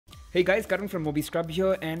Hey guys, Karan from MobiScrub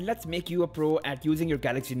here, and let's make you a pro at using your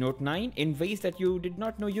Galaxy Note 9 in ways that you did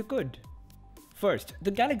not know you could. First, the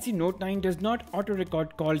Galaxy Note 9 does not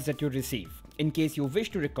auto-record calls that you receive. In case you wish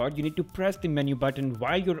to record, you need to press the menu button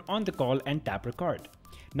while you're on the call and tap record.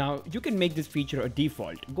 Now, you can make this feature a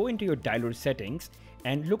default. Go into your dialer settings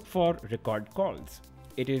and look for record calls.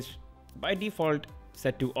 It is by default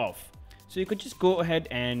set to off. So you could just go ahead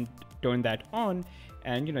and turn that on,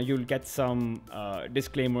 and you'll get some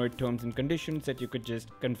disclaimer terms and conditions that you could just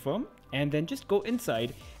confirm, and then just go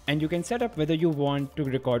inside and you can set up whether you want to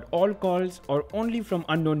record all calls or only from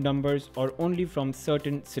unknown numbers or only from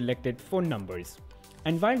certain selected phone numbers.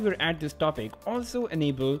 And while we're at this topic, also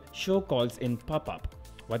enable show calls in pop-up.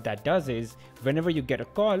 What that does is whenever you get a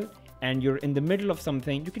call and you're in the middle of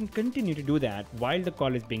something, you can continue to do that while the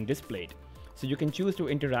call is being displayed. So you can choose to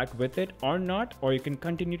interact with it or not, or you can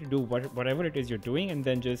continue to do whatever it is you're doing and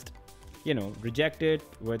then just, reject it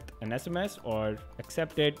with an SMS or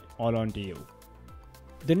accept it, all on to you.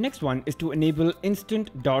 The next one is to enable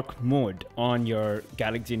instant dark mode on your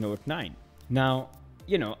Galaxy Note 9. Now,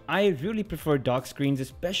 I really prefer dark screens,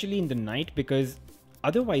 especially in the night, because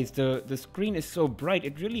otherwise the screen is so bright,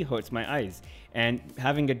 it really hurts my eyes, and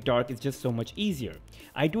having it dark is just so much easier.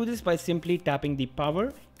 I do this by simply tapping the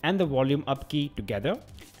power and the volume up key together,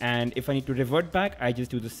 and if I need to revert back, I just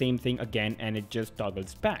do the same thing again and it just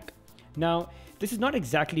toggles back. Now, this is not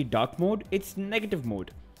exactly dark mode, it's negative mode.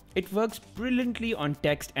 It works brilliantly on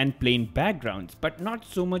text and plain backgrounds, but not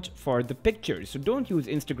so much for the pictures, so don't use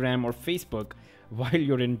Instagram or Facebook while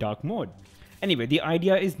you're in dark mode. Anyway, the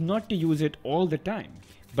idea is not to use it all the time,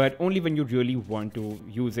 but only when you really want to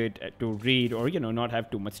use it to read or not have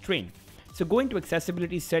too much strain. So go into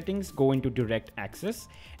accessibility settings, go into direct access,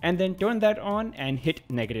 and then turn that on and hit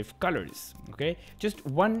negative colors. Okay, just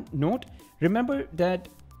one note, remember that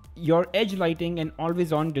your edge lighting and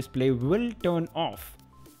always on display will turn off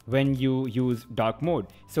when you use dark mode.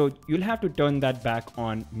 So you'll have to turn that back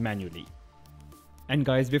on manually. And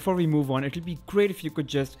guys, before we move on, it'll be great if you could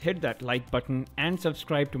just hit that like button and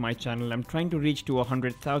subscribe to my channel. I'm trying to reach to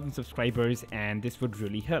 100,000 subscribers and this would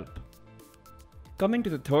really help. Coming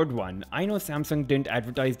to the third one, I know Samsung didn't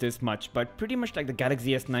advertise this much, but pretty much like the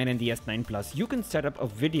Galaxy S9 and the S9 Plus, you can set up a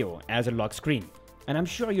video as a lock screen. And I'm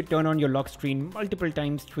sure you turn on your lock screen multiple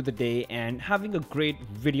times through the day, and having a great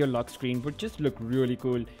video lock screen would just look really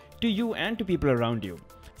cool to you and to people around you.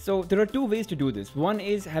 So there are two ways to do this. One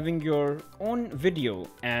is having your own video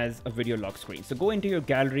as a video lock screen. So go into your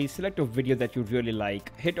gallery, select a video that you really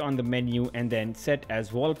like, hit on the menu and then set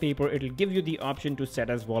as wallpaper. It'll give you the option to set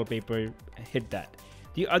as wallpaper, hit that.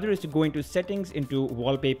 The other is to go into settings, into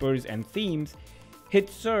wallpapers and themes, hit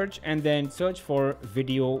search and then search for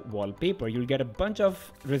video wallpaper. You'll get a bunch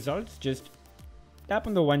of results. Just tap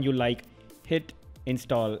on the one you like, hit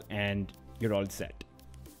install and you're all set.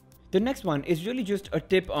 The next one is really just a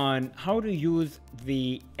tip on how to use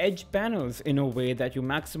the edge panels in a way that you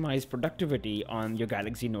maximize productivity on your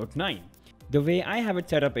Galaxy Note 9. The way I have it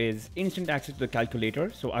set up is instant access to the calculator,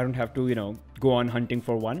 so I don't have to, go on hunting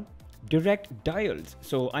for one. Direct dials,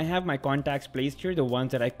 so I have my contacts placed here, the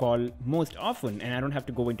ones that I call most often, and I don't have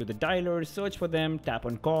to go into the dialer, search for them, tap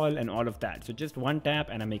on call and all of that. So just one tap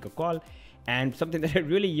and I make a call. And something that I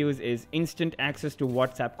really use is instant access to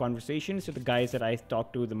WhatsApp conversations to the guys that I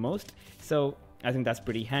talk to the most. So I think that's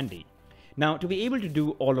pretty handy. Now, to be able to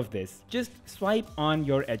do all of this, just swipe on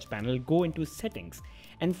your edge panel, go into settings,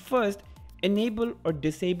 and first enable or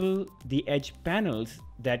disable the edge panels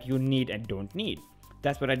that you need and don't need.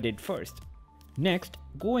 That's what I did first. Next,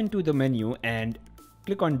 go into the menu and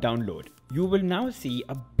click on download. You will now see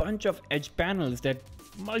a bunch of edge panels that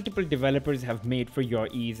multiple developers have made for your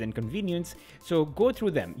ease and convenience. So go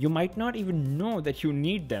through them. You might not even know that you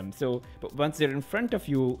need them. But once they're in front of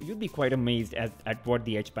you, you'll be quite amazed at what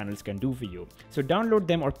the edge panels can do for you. So download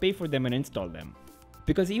them or pay for them and install them.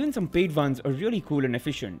 Because even some paid ones are really cool and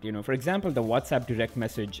efficient. For example, the WhatsApp direct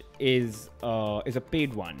message is a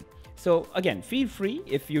paid one. So again, feel free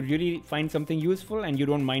if you really find something useful and you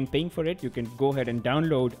don't mind paying for it, you can go ahead and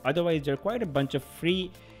download. Otherwise, there are quite a bunch of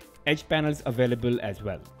free edge panels available as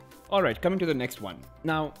well. Alright, coming to the next one.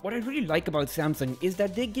 Now, what I really like about Samsung is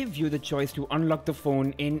that they give you the choice to unlock the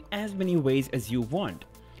phone in as many ways as you want.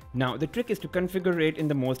 Now, the trick is to configure it in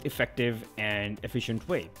the most effective and efficient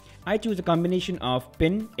way. I choose a combination of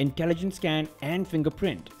PIN, intelligent scan, and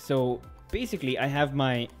fingerprint. So basically, I have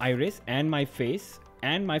my iris and my face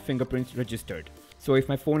and my fingerprints registered. So if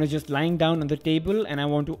my phone is just lying down on the table and I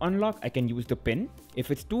want to unlock, I can use the PIN. If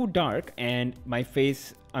it's too dark and my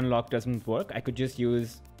face unlock doesn't work, I could just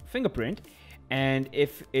use fingerprint. And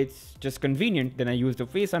if it's just convenient, then I use the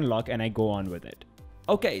face unlock and I go on with it.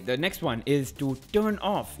 Okay, the next one is to turn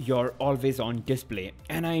off your always on display.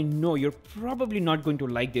 And I know you're probably not going to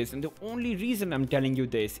like this, and the only reason I'm telling you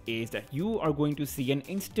this is that you are going to see an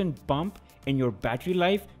instant bump in your battery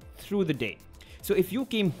life through the day. So if you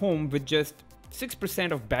came home with just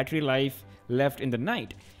 6% of battery life left in the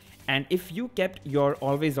night, and if you kept your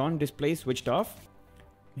always on display switched off,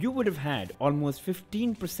 you would have had almost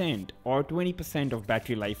 15% or 20% of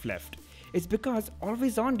battery life left. It's because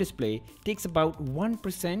always on display takes about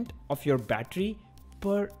 1% of your battery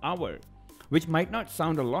per hour, which might not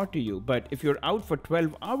sound a lot to you, but if you're out for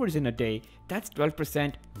 12 hours in a day, that's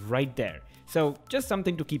 12% right there. So just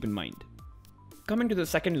something to keep in mind. Coming to the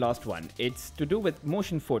second last one, it's to do with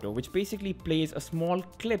motion photo, which basically plays a small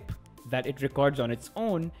clip that it records on its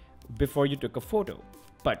own before you took a photo.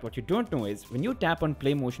 But what you don't know is when you tap on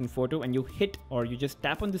play motion photo and you hit or you just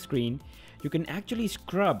tap on the screen, you can actually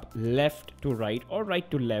scrub left to right or right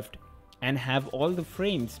to left and have all the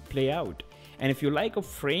frames play out. And if you like a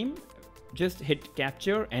frame, just hit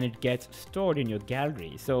capture and it gets stored in your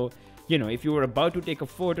gallery. So, you know, if you were about to take a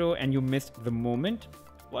photo and you missed the moment,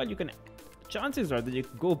 well, chances are that you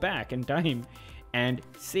go back in time and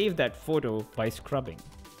save that photo by scrubbing.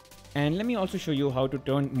 And let me also show you how to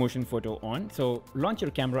turn motion photo on. So launch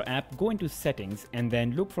your camera app, go into settings and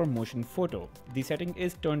then look for motion photo. The setting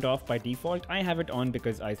is turned off by default. I have it on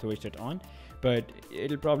because I switched it on, but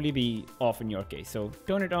it'll probably be off in your case. So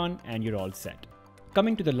turn it on and you're all set.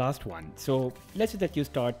 Coming to the last one. So let's say that you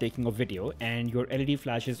start taking a video and your LED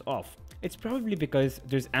flash is off. It's probably because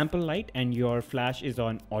there's ample light and your flash is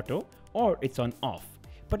on auto or it's on off.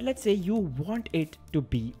 But let's say you want it to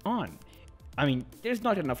be on. I mean, there's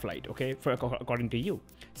not enough light, okay, according to you.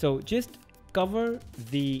 So just cover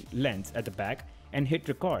the lens at the back and hit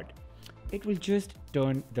record. It will just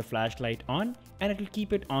turn the flashlight on and it will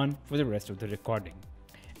keep it on for the rest of the recording.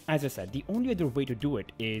 As I said, the only other way to do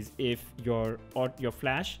it is if your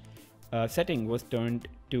flash setting was turned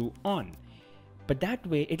to on. But that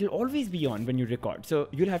way, it'll always be on when you record. So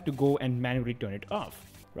you'll have to go and manually turn it off,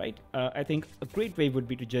 right? I think a great way would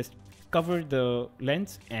be to just cover the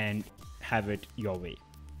lens and have it your way.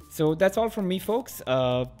 So that's all from me, folks.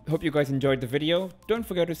 Hope you guys enjoyed the video. Don't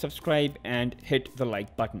forget to subscribe and hit the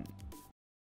like button.